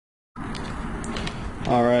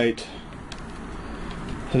Alright,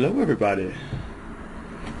 hello everybody.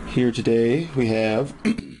 Here today we have,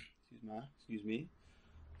 excuse me,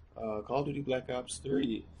 Call of Duty Black Ops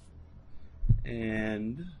 3.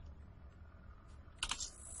 And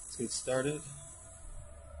let's get started.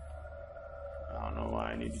 I don't know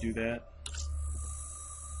why I need to do that.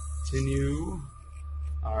 Continue.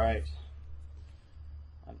 Alright.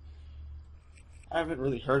 I haven't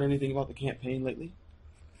really heard anything about the campaign lately,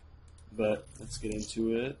 but let's get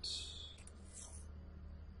into it.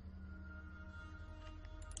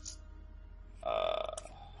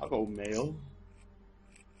 I'll go male.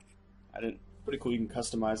 Pretty cool, you can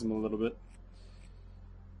customize him a little bit.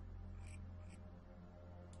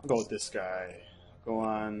 I'll go with this guy. Go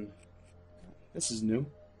on. This is new.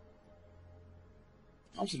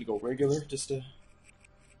 I'm just gonna go regular, just to.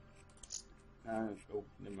 I'll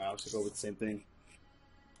just go with the same thing.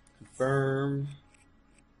 Confirm.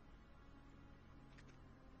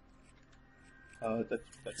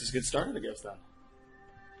 Let's just get started, I guess, then.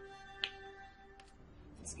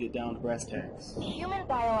 Let's get down to brass tacks. Human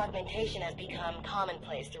bioaugmentation has become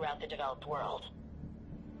commonplace throughout the developed world.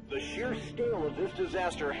 The sheer scale of this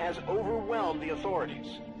disaster has overwhelmed the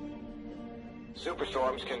authorities.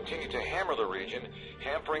 Superstorms continue to hammer the region,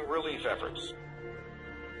 hampering relief efforts.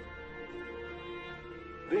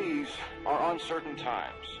 These are uncertain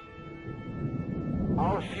times.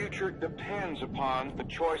 Our future depends upon the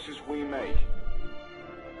choices we make.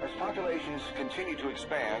 As populations continue to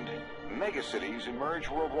expand, megacities emerge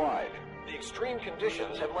worldwide. The extreme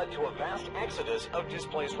conditions have led to a vast exodus of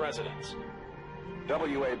displaced residents.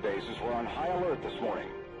 WA bases were on high alert this morning.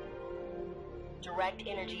 Direct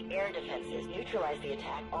energy air defenses neutralized the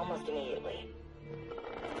attack almost immediately.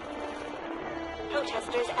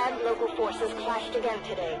 Protesters and local forces clashed again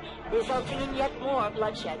today, resulting in yet more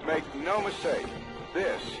bloodshed. Make no mistake,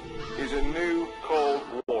 this is a new Cold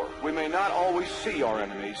War. We may not always see our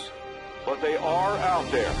enemies, but they are out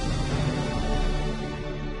there.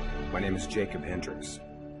 My name is Jacob Hendricks.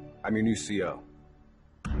 I'm your new CO.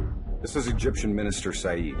 This is Egyptian Minister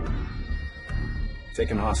Saeed,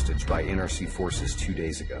 taken hostage by NRC forces 2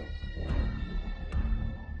 days ago.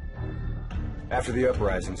 After the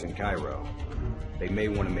uprisings in Cairo, they may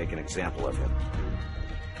want to make an example of him.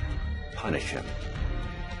 Punish him.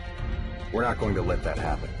 We're not going to let that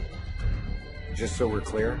happen. Just so we're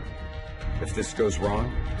clear, if this goes wrong,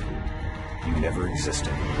 you never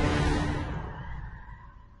existed.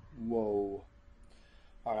 Whoa.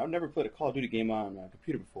 Alright, I've never played a Call of Duty game on a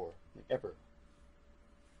computer before, like ever.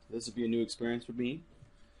 So this would be a new experience for me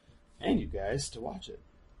and you guys to watch it.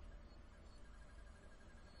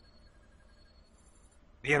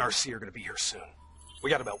 The NRC are going to be here soon. We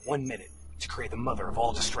got about 1 minute to create the mother of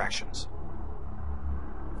all distractions.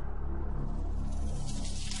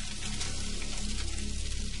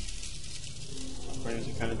 Frames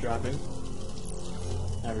are kind of dropping.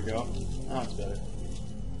 There we go. Now it's better.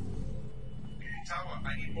 Tower,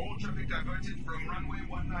 I need all traffic diverted from runway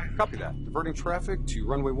 19. Copy that. Diverting traffic to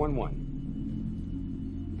runway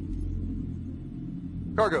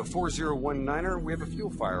 11. Cargo 4019er, we have a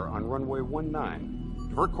fuel fire on runway 19.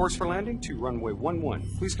 Divert course for landing to runway 11.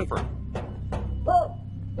 Please confirm. Confirmed.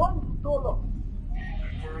 On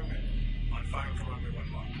fire for runway 11.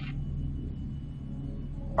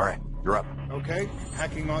 All right, you're up. Okay,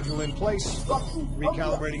 hacking module in place.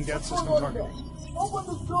 Recalibrating death system target.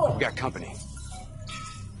 We got company.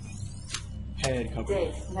 Head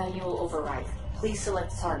company. Dave, manual override. Please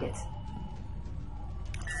select target.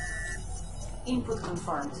 Input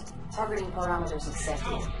confirmed. Targeting parameters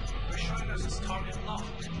accepted. We're showing us this target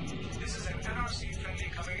locked. This is an NRC friendly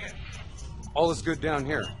coming in. All is good down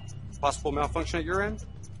here. Possible malfunction at your end?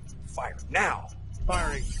 Fire now!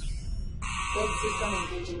 Firing. Dead system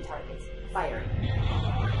engaging target. Firing.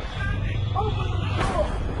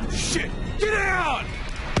 Shit! Get down!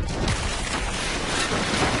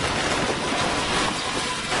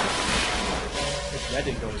 That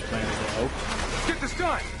didn't go as planned as I hoped. Get this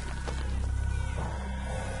done!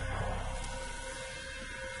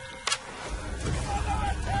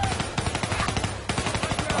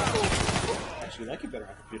 Actually, that could better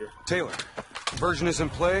on computer. Taylor, version is in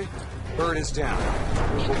play. Bird is down.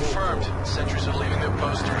 Confirmed. Sentries are leaving their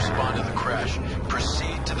post to respond to the crash.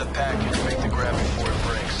 Proceed to the package. Make the grab before it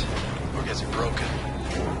breaks. Or gets broken.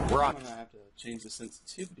 We're I'm on. gonna have to change the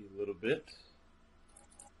sensitivity a little bit.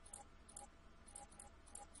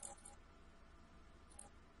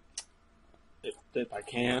 If I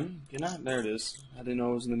can. Can I? There it is. I didn't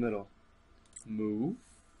know it was in the middle. Move.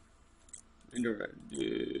 Indirect.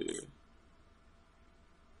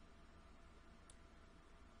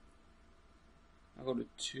 I'll go to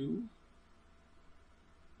 2.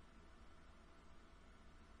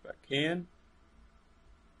 can.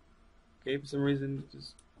 Okay, for some reason,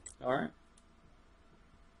 just alright.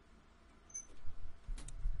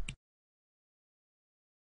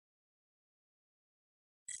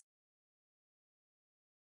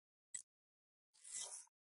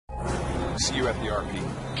 See you at the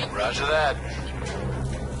RP. Roger that.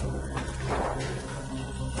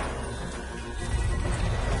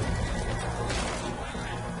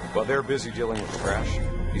 While they're busy dealing with the crash,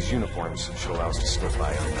 these uniforms should allow us to slip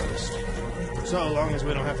by unnoticed. So long as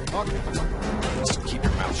we don't have to talk to them. So keep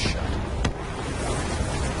your mouth shut.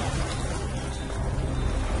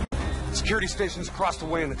 Security station's across the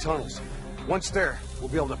way in the tunnels. Once there, we'll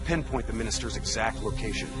be able to pinpoint the minister's exact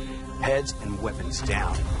location. Heads and weapons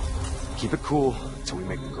down. Keep it cool until we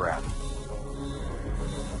make the grab.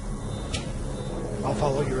 I'll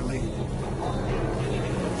follow your lead.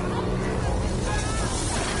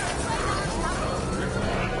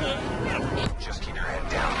 Just keep your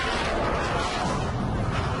head down.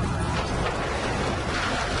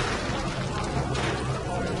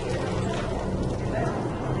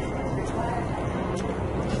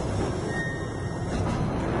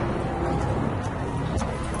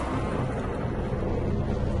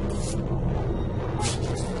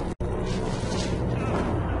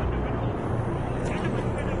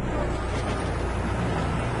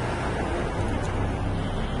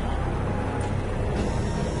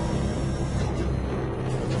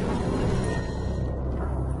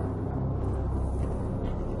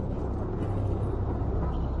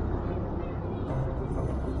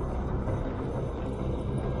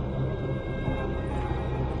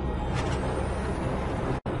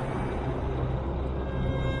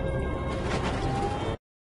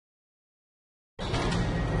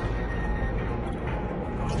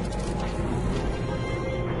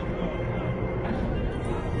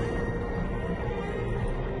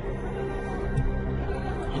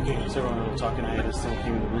 Okay, so everyone was talking, I still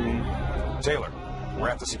came in the room. Taylor, we're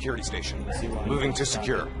at the security station. See why. Moving to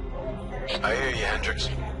secure. I hear you, Hendricks.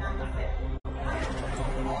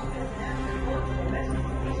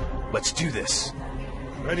 Let's do this.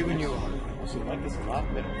 Ready when you are. I actually like this a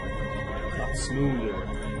lot better. It's a lot smoother.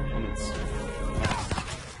 And it's...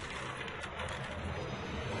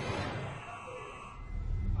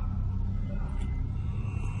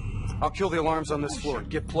 I'll kill the alarms on this floor,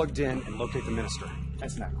 get plugged in, and locate the minister.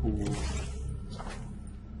 That's not cool.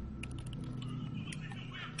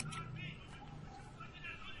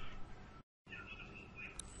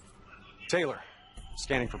 Taylor,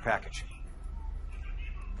 scanning for package.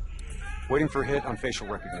 Waiting for hit on facial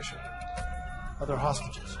recognition. Other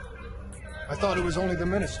hostages. I thought it was only the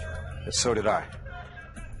minister. So did I.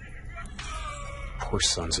 Poor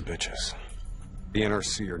sons of bitches. The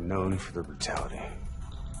NRC are known for their brutality.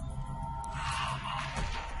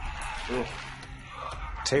 Ugh.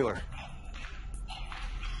 Taylor,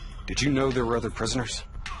 did you know there were other prisoners?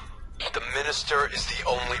 The minister is the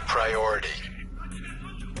only priority.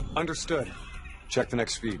 Understood. Check the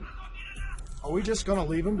next feed. Are we just gonna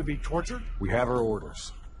leave him to be tortured? We have our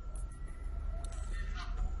orders.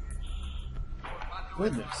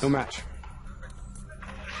 Goodness. No match.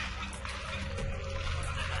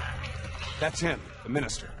 That's him, the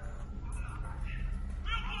minister.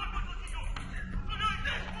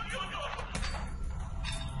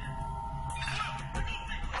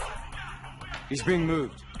 He's being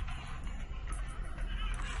moved.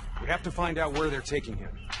 We have to find out where they're taking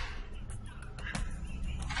him.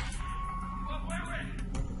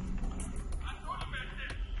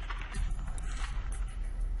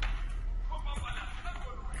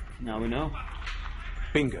 Now we know.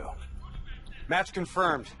 Bingo. Match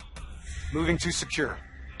confirmed. Moving to secure.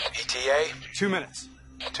 ETA? 2 minutes.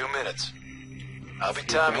 2 minutes. I'll be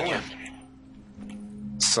timing you.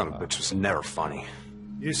 Son of a bitch was never funny.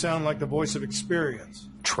 You sound like the voice of experience.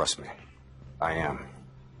 Trust me. I am.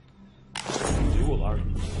 Dual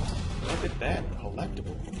argument. Look at that.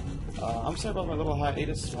 Collectible. I'm sorry about my little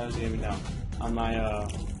hiatus. How's he aiming down? On my,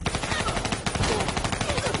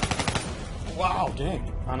 Wow,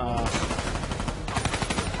 dang. On, I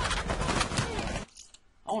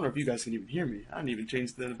wonder if you guys can even hear me. I didn't even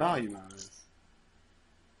change the volume on this.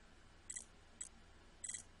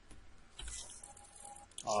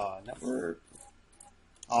 Network.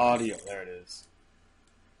 Audio. There it is.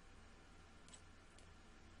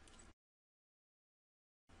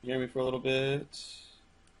 You hear me for a little bit?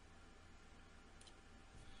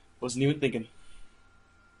 Wasn't even thinking.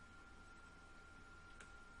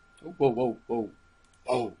 Oh, whoa, whoa, whoa.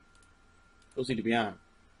 Oh. Those need to be on.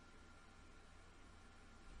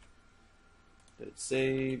 Did it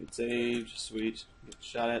save? It saved. Sweet. Get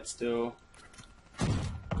shot at still.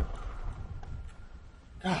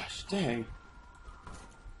 Gosh, dang.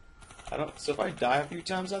 So if I die a few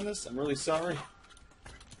times on this, I'm really sorry.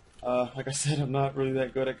 Like I said, I'm not really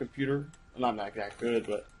that good at computer. Well, I'm not that good,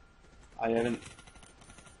 but I haven't,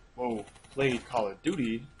 played Call of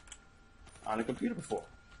Duty on a computer before.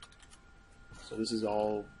 So this is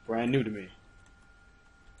all brand new to me.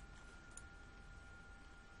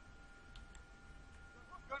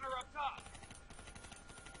 Gunner up top.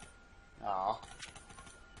 Aw.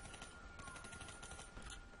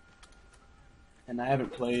 And I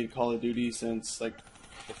haven't played Call of Duty since, like,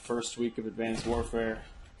 the first week of Advanced Warfare.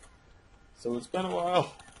 So it's been a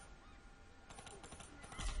while.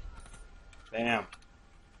 Bam.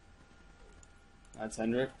 That's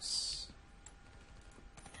Hendrix.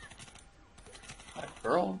 That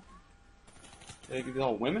girl. They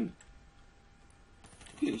all women?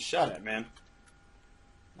 You're getting shot at, man.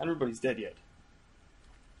 Not everybody's dead yet.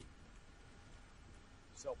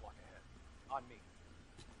 Cell block ahead. On me.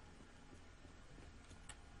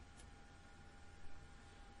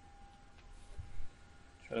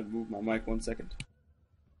 Try to move my mic 1 second.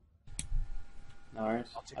 Alright.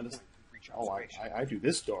 I do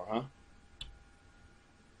this door, huh?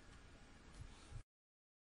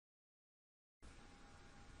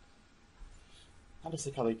 I just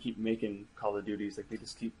like how they keep making Call of Duties. Like, they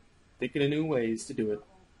just keep thinking of new ways to do it.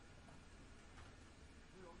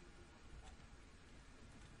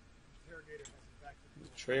 Interrogator has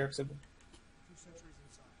evacuated. Treyarch symbol. 2 sentries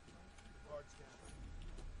inside. Guards down.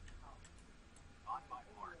 On my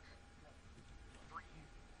mark. 3, 2,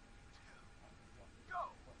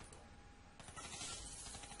 go!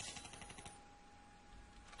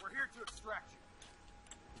 We're here to extract you.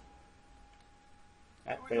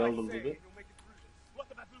 That failed a little bit. You'll make it through this.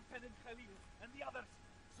 What about Lieutenant Khalil and the others?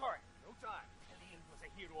 Sorry, no time. Khalil was a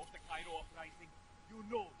hero of the Cairo uprising. You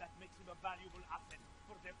know that makes him a valuable asset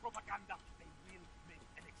for their propaganda. They will make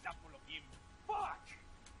an example of him. Fuck!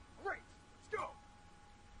 Great, let's go!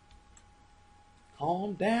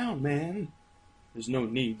 Calm down, man. There's no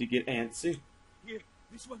need to get antsy. Here,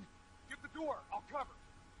 this one. Get the door, I'll cover.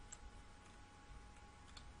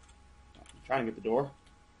 I'm trying to get the door.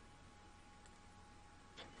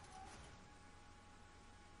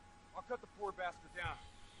 I'll cut the poor bastard down.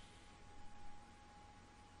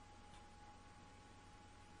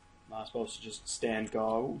 Am I supposed to just stand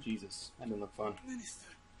guard? Oh, Jesus. That didn't look fun. Minister.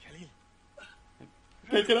 Khalil.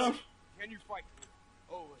 Pick it up. Can you fight here?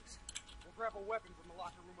 Always. We'll grab a weapon from the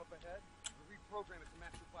locker room up ahead and reprogram it to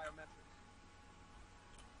match your biometrics.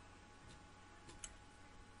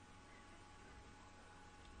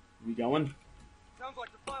 We going? Sounds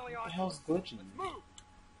like they're finally on. What the hell's glitching? Let's move.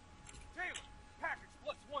 Taylor, package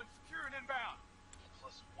 +1 secure and inbound.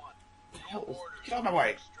 +1. What the hell is... Orders Get out of my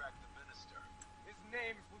way. extract the minister. His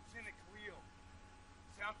name is Lieutenant Khalil.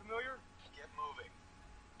 Sound familiar? Get moving.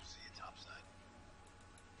 See you topside.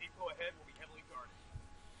 Depot ahead will be heavily guarded.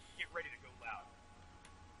 Get ready to go loud.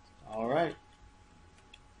 Alright.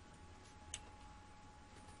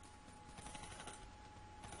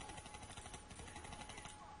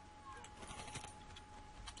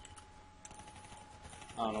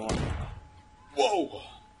 I don't know what. Whoa!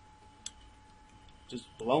 Just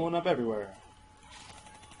blowing up everywhere.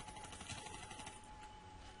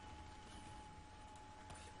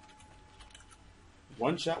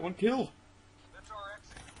 One shot, one kill. That's our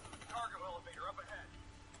exit. Cargo elevator up ahead.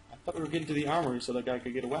 I thought we were getting to the armory so that guy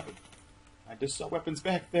could get a weapon. I just saw weapons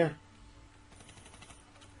back there.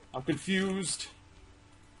 I'm confused.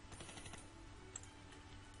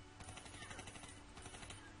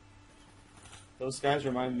 Those guys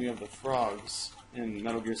remind me of the frogs in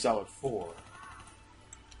Metal Gear Solid 4.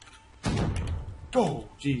 Oh,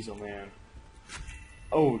 jeez, oh man.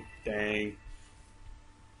 Oh, dang.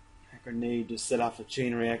 That grenade just set off the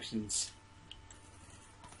chain reactions.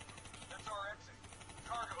 That's our exit.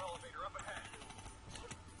 Cargo elevator up ahead.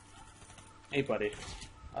 Hey, buddy.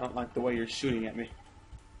 I don't like the way you're shooting at me.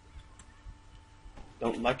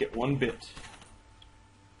 Don't like it one bit.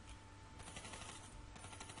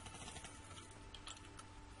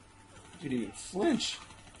 You didn't even flinch.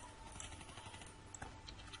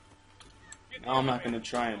 Now I'm not going to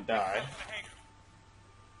try and die.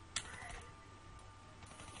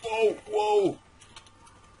 Whoa, whoa!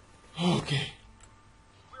 Okay.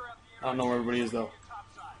 I don't know where everybody is, though.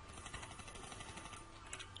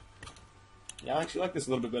 Yeah, I actually like this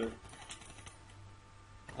a little bit better.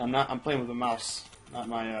 I'm playing with a mouse, not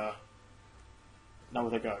my, not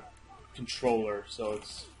with like a controller, so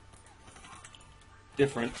it's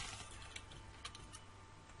different.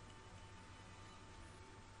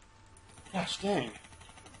 Gosh dang.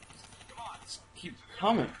 Let's keep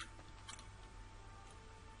coming.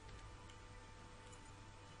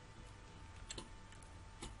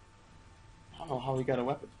 how he got a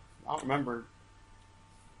weapon. I don't remember.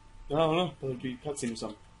 I don't know. It would be a cutscene or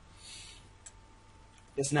something.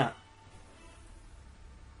 Guess not.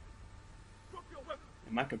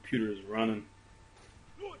 And my computer is running.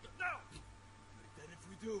 Do it now. Then if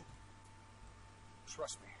we do,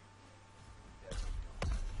 Trust me.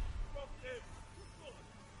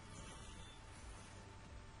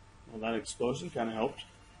 Well, that explosion kind of helped.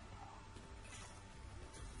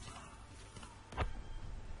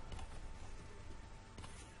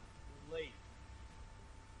 late.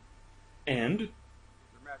 And Your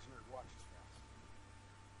imaginary watch is fast.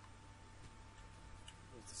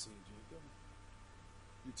 Nice to see you, Jacob.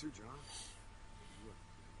 You too, John. You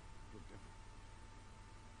look different.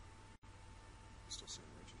 Still seeing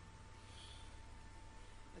Reggie.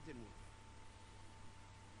 That didn't work.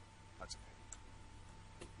 That's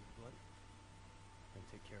okay. What? Don't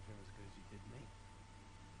take care of him as good as you did me.